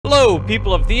Hello,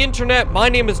 people of the internet, my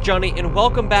name is Johnny, and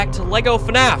welcome back to LEGO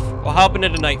FNAF. We're hopping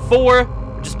into night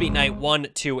 4. We just beat night 1,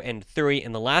 2, and 3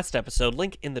 in the last episode.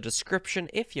 Link in the description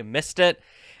if you missed it.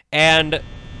 And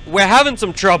we're having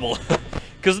some trouble,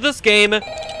 because this game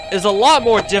is a lot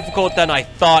more difficult than I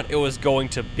thought it was going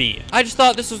to be. I just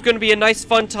thought this was going to be a nice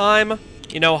fun time,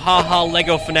 you know, haha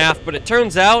LEGO FNAF, but it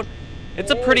turns out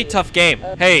it's a pretty tough game.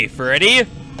 Hey, Freddy.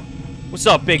 What's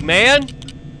up, big man?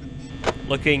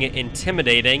 Looking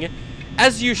intimidating,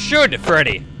 as you should,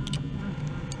 Freddy.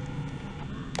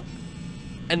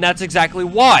 And that's exactly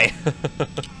why.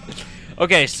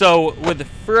 Okay, so with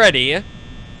Freddy,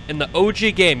 in the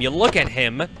OG game, you look at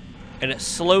him, and it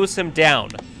slows him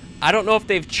down. I don't know if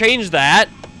they've changed that.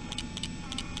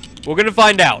 We're gonna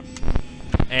find out.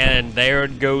 And there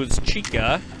goes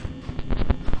Chica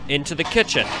into the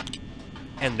kitchen.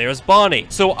 And there's Bonnie.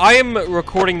 So I am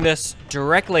recording this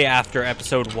directly after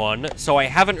episode 1, so I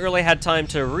haven't really had time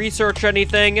to research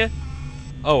anything.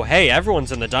 Oh, hey,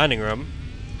 everyone's in the dining room.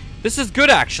 This is good,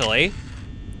 actually.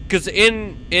 Because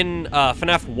in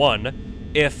FNAF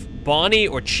 1, if Bonnie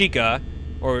or Chica,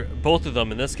 or both of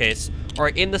them in this case, are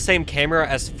in the same camera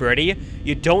as Freddy,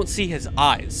 you don't see his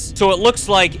eyes. So it looks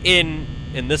like in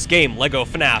this game, LEGO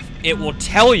FNAF, it will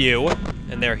tell you,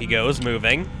 and there he goes,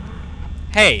 moving,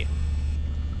 hey,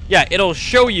 yeah, it'll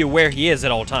show you where he is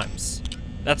at all times.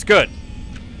 That's good.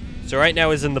 So right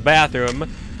now he's in the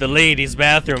bathroom. The ladies'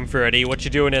 bathroom, Freddy. What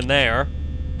you doing in there?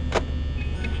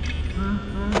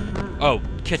 Oh,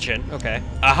 kitchen. Okay.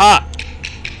 Aha!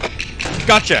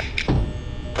 Gotcha!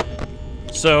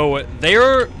 So,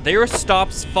 there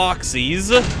stops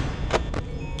Foxy's. I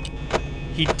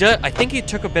think he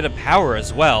took a bit of power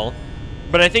as well.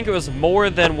 But I think it was more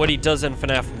than what he does in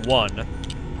FNAF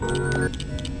 1.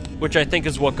 Which I think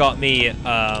is what got me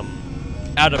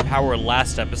out of power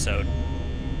last episode.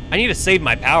 I need to save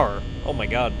my power. Oh my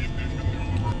god.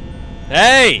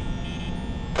 Hey!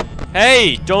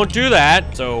 Hey, don't do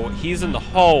that. So he's in the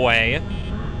hallway.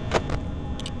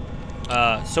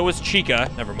 So is Chica.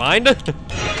 Never mind.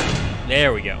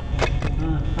 There we go.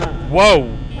 Whoa.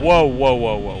 Whoa, whoa,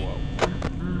 whoa, whoa, whoa.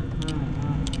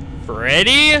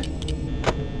 Freddy?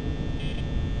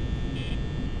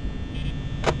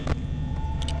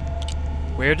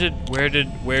 Where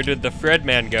did the Fred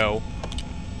man go?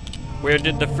 Where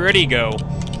did the Freddy go?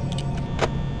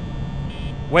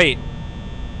 Wait.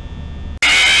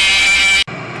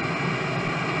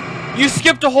 You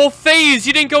skipped a whole phase!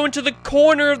 You didn't go into the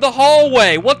corner of the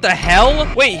hallway! What the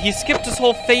hell? Wait, he skipped his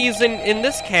whole phase in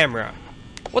this camera.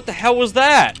 What the hell was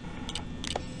that?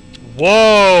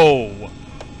 Whoa!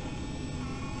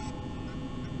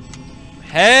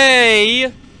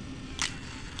 Hey!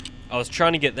 I was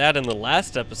trying to get that in the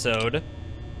last episode.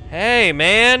 Hey,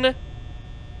 man!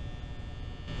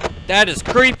 That is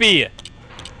creepy!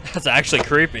 That's actually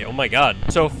creepy, oh my god.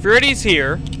 So, Freddy's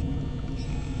here.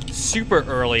 Super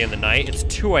early in the night. It's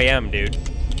 2 AM, dude.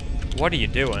 What are you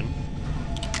doing?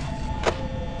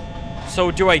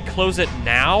 So, do I close it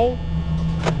now?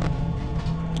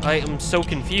 I am so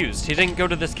confused. He didn't go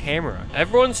to this camera.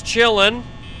 Everyone's chilling.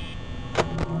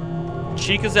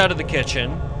 Chica's out of the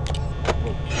kitchen.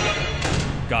 Oh.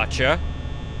 Gotcha.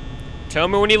 Tell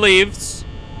me when he leaves.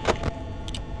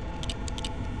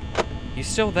 He's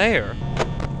still there.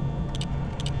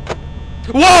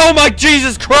 Whoa, my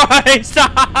Jesus Christ! What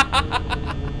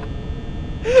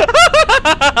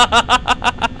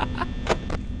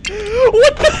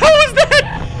the hell is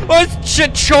that? Oh,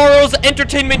 it's Charles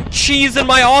Entertainment Cheese in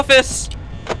my office.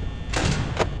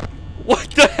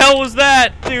 What the hell was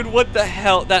that? Dude, what the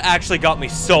hell? That actually got me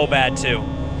so bad, too.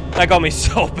 That got me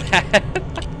so bad.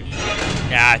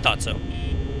 Yeah, I thought so.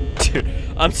 Dude,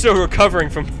 I'm still recovering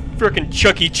from frickin'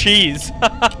 Chuck E. Cheese.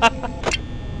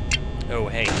 Oh,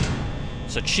 hey.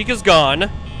 So Chica's gone.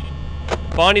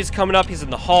 Bonnie's coming up. He's in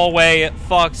the hallway.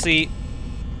 Foxy.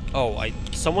 Oh,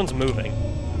 someone's moving.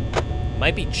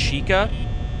 Might be Chica.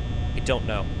 I don't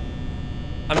know.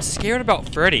 I'm scared about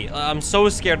Freddy. I'm so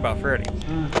scared about Freddy.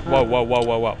 Whoa, whoa, whoa,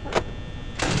 whoa, whoa.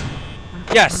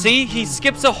 Yeah, see? He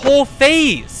skips a whole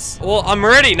phase. Well, I'm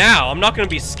ready now. I'm not gonna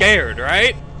be scared,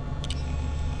 right?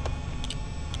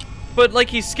 But, like,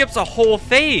 he skips a whole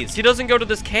phase. He doesn't go to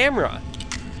this camera.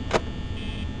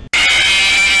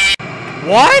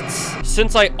 What?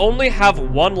 Since I only have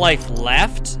 1 life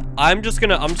left, I'm just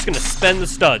gonna spend the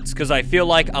studs, because I feel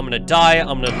like I'm gonna die.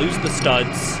 I'm gonna lose the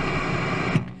studs.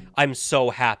 I'm so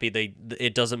happy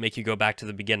it doesn't make you go back to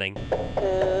the beginning.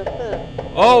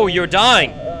 Oh, you're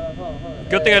dying.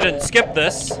 Good thing I didn't skip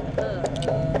this.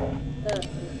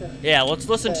 Yeah, let's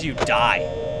listen to you die.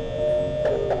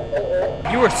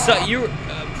 You were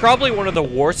probably one of the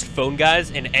worst phone guys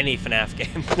in any FNAF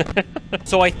game.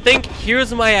 So I think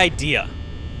here's my idea.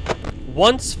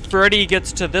 Once Freddy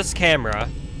gets to this camera,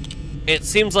 it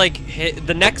seems like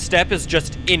the next step is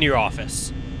just in your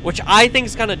office, which I think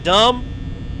is kind of dumb,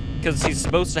 because he's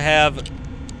supposed to have,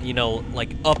 you know,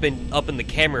 like up in the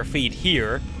camera feed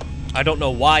here. I don't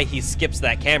know why he skips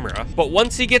that camera, but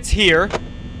once he gets here,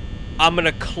 I'm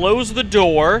gonna close the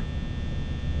door,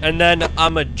 and then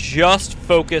I'm gonna just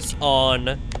focus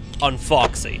on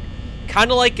Foxy,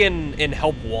 kind of like in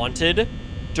Help Wanted.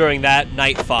 During that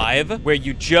night 5, where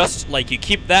you just, like, you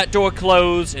keep that door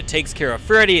closed, it takes care of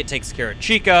Freddy, it takes care of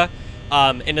Chica,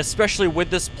 and especially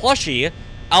with this plushie,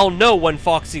 I'll know when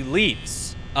Foxy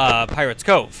leaves Pirate's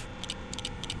Cove.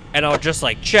 And I'll just,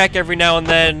 like, check every now and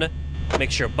then,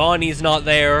 make sure Bonnie's not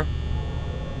there,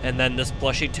 and then this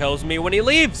plushie tells me when he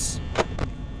leaves.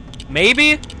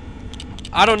 Maybe?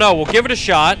 I don't know, we'll give it a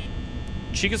shot.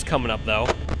 Chica's coming up, though.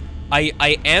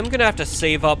 I am gonna have to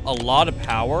save up a lot of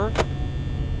power,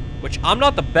 which I'm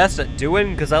not the best at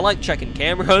doing, because I like checking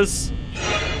cameras.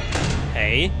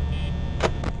 Hey.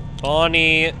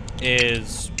 Bonnie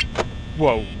is...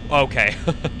 Whoa, okay.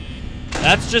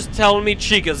 That's just telling me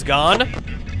Chica's gone.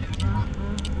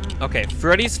 Okay,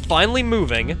 Freddy's finally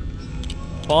moving.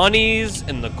 Bonnie's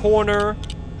in the corner.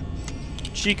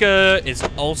 Chica is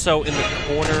also in the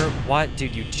corner. What?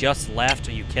 Dude, you just left?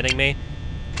 Are you kidding me?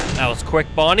 That was quick,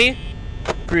 Bonnie.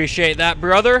 Appreciate that,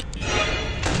 brother.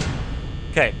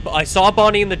 Okay, I saw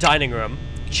Bonnie in the dining room.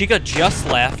 Chica just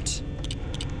left.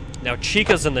 Now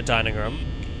Chica's in the dining room.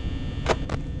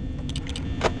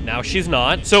 Now she's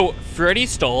not. So, Freddy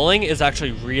stalling is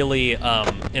actually really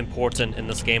important in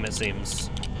this game, it seems.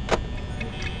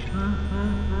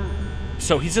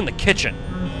 So, he's in the kitchen.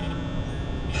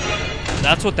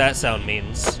 That's what that sound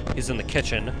means. He's in the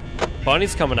kitchen.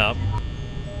 Bonnie's coming up.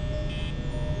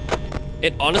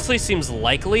 It honestly seems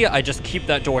likely I just keep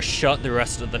that door shut the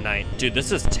rest of the night. Dude,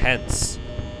 this is tense.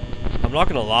 I'm not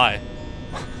gonna lie.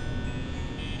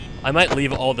 I might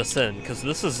leave all this in, because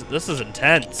this is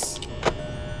intense.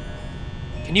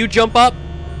 Can you jump up?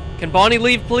 Can Bonnie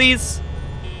leave, please?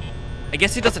 I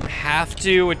guess he doesn't have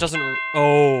to. It doesn't...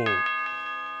 Oh.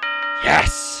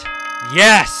 Yes!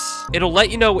 Yes! It'll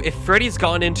let you know if Freddy's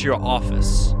gone into your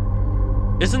office.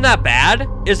 Isn't that bad?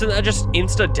 Isn't that just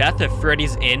insta-death if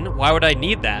Freddy's in? Why would I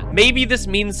need that? Maybe this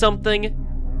means something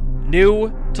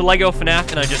new to LEGO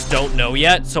FNAF and I just don't know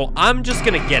yet, so I'm just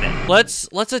gonna get it.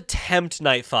 Let's attempt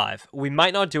night 5. We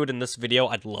might not do it in this video.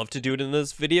 I'd love to do it in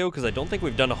this video because I don't think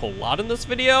we've done a whole lot in this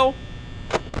video.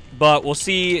 But we'll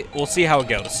see how it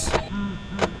goes.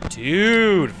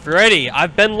 Dude, Freddy,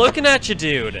 I've been looking at you,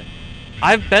 dude.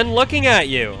 I've been looking at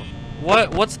you.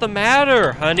 What's the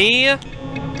matter, honey?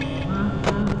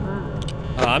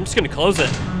 I'm just gonna close it.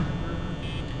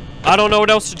 I don't know what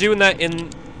else to do in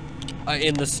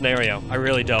this scenario. I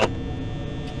really don't.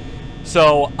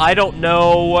 So I don't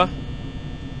know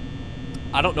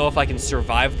if I can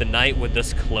survive the night with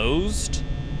this closed.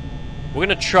 We're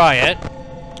gonna try it,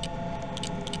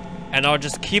 and I'll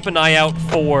just keep an eye out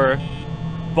for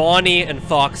Bonnie and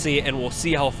Foxy, and we'll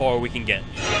see how far we can get.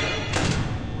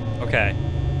 Okay.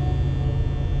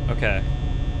 Okay.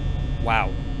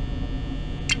 Wow.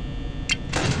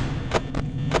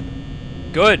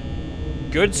 Good.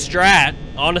 Good strat,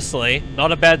 honestly.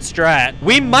 Not a bad strat.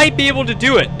 We might be able to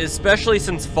do it, especially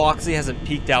since Foxy hasn't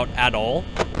peeked out at all.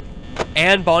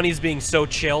 And Bonnie's being so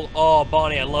chill. Oh,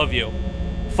 Bonnie, I love you.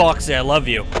 Foxy, I love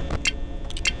you.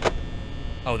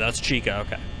 Oh, that's Chica,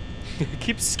 okay. It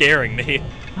keeps scaring me.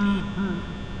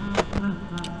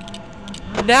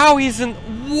 Now he's in...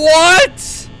 What?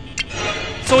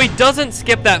 So he doesn't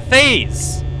skip that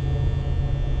phase.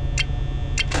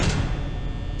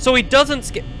 So he doesn't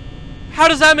skip... How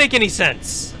does that make any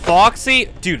sense? Foxy...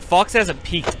 Dude, Foxy hasn't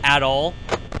peeked at all.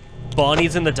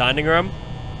 Bonnie's in the dining room.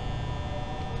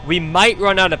 We might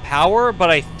run out of power, but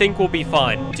I think we'll be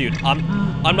fine. Dude,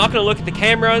 I'm not gonna look at the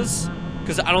cameras,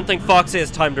 because I don't think Foxy has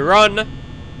time to run.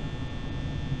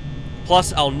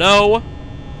 Plus, I'll know.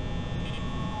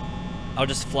 I'll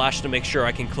just flash to make sure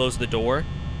I can close the door.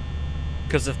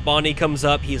 Because if Bonnie comes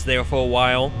up, he's there for a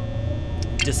while.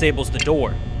 Disables the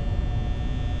door.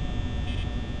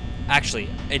 Actually,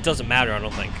 it doesn't matter, I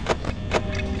don't think.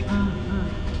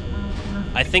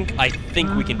 I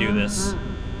think we can do this.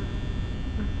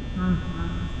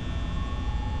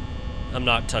 I'm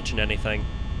not touching anything.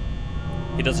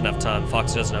 He doesn't have time.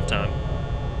 Fox doesn't have time.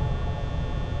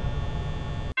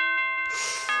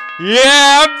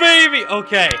 Yeah, baby!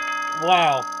 Okay.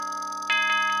 Wow.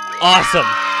 Awesome.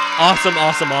 Awesome,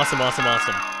 awesome, awesome, awesome,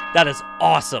 awesome. That is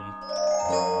awesome.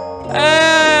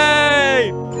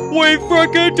 Hey! We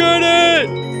freaking did it!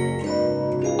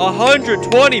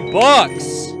 120 bucks.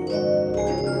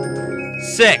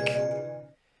 Sick.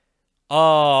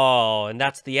 Oh, and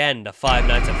that's the end of Five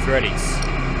Nights at Freddy's.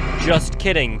 Just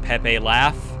kidding, Pepe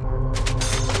laugh.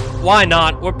 Why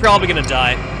not? We're probably gonna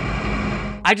die.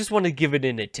 I just want to give it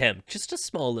an attempt. Just a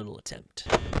small little attempt.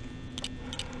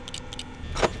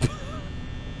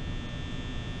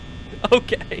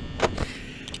 Okay.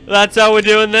 That's how we're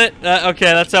doing it? Okay,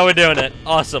 that's how we're doing it.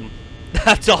 Awesome.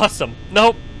 That's awesome.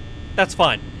 Nope. That's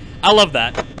fine. I love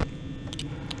that.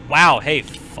 Wow, hey,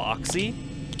 Foxy.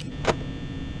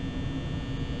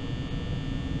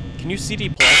 Can you CD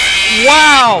plus?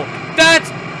 Wow! That's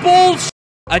bullshit!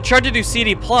 I tried to do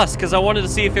CD plus because I wanted to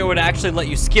see if it would actually let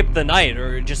you skip the night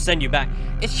or just send you back.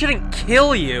 It shouldn't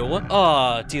kill you.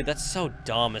 Oh, dude, that's so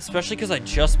dumb, especially because I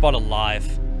just bought a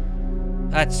live.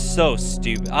 That's so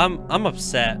stupid. I'm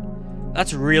upset.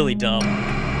 That's really dumb.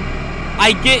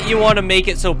 I get you want to make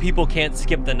it so people can't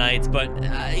skip the nights, but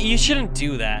you shouldn't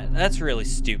do that. That's really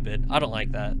stupid. I don't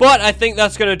like that. But I think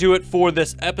that's gonna do it for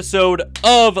this episode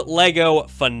of Lego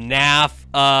FNAF.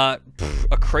 A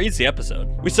crazy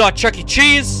episode. We saw Chuck E.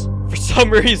 Cheese. For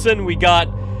some reason, we got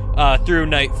through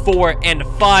night 4 and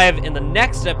 5. In the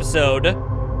next episode,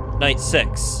 night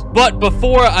 6. But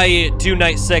before I do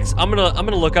night 6, I'm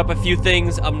gonna look up a few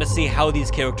things. I'm gonna see how these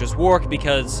characters work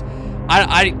because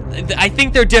I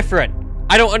think they're different.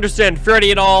 I don't understand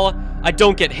Freddy at all. I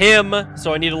don't get him,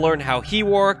 so I need to learn how he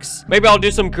works. Maybe I'll do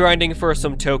some grinding for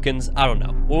some tokens. I don't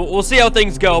know. We'll see how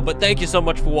things go, but thank you so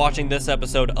much for watching this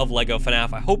episode of Lego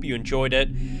FNAF. I hope you enjoyed it,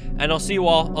 and I'll see you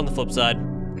all on the flip side.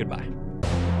 Goodbye.